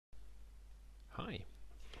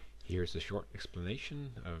Here's a short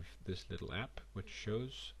explanation of this little app which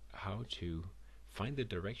shows how to find the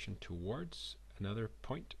direction towards another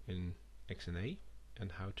point in XNA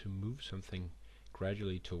and how to move something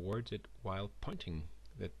gradually towards it while pointing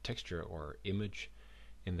the texture or image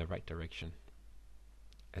in the right direction.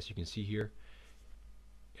 As you can see here,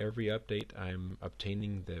 every update I'm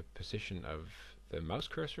obtaining the position of the mouse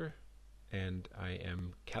cursor and I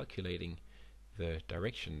am calculating the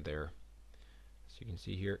direction there. As you can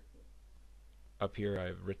see here, up here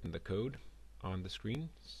I've written the code on the screen,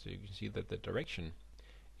 so you can see that the direction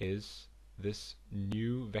is this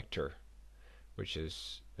new vector, which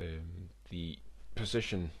is the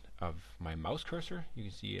position of my mouse cursor. You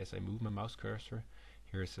can see as I move my mouse cursor,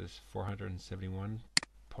 here it says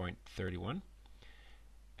 471.31,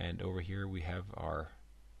 and over here we have our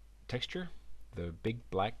texture, the big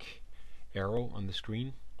black arrow on the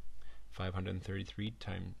screen, 533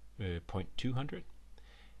 times 0.200,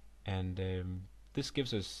 and this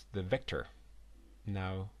gives us the vector.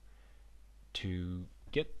 Now to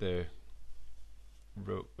get the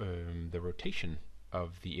rotation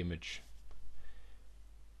of the image,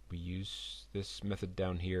 we use this method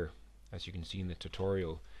down here. As you can see in the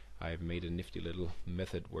tutorial, I've made a nifty little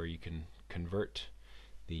method where you can convert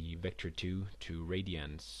the vector2 to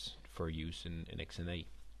radians for use in XNA.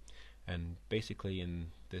 And basically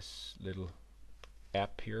in this little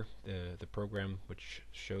app here, the program which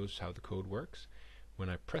shows how the code works, when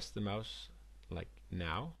I press the mouse like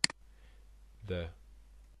now, the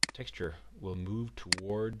texture will move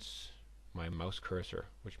towards my mouse cursor,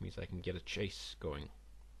 which means I can get a chase going.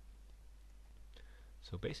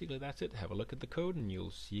 So basically that's it. Have a look at the code and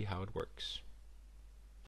you'll see how it works.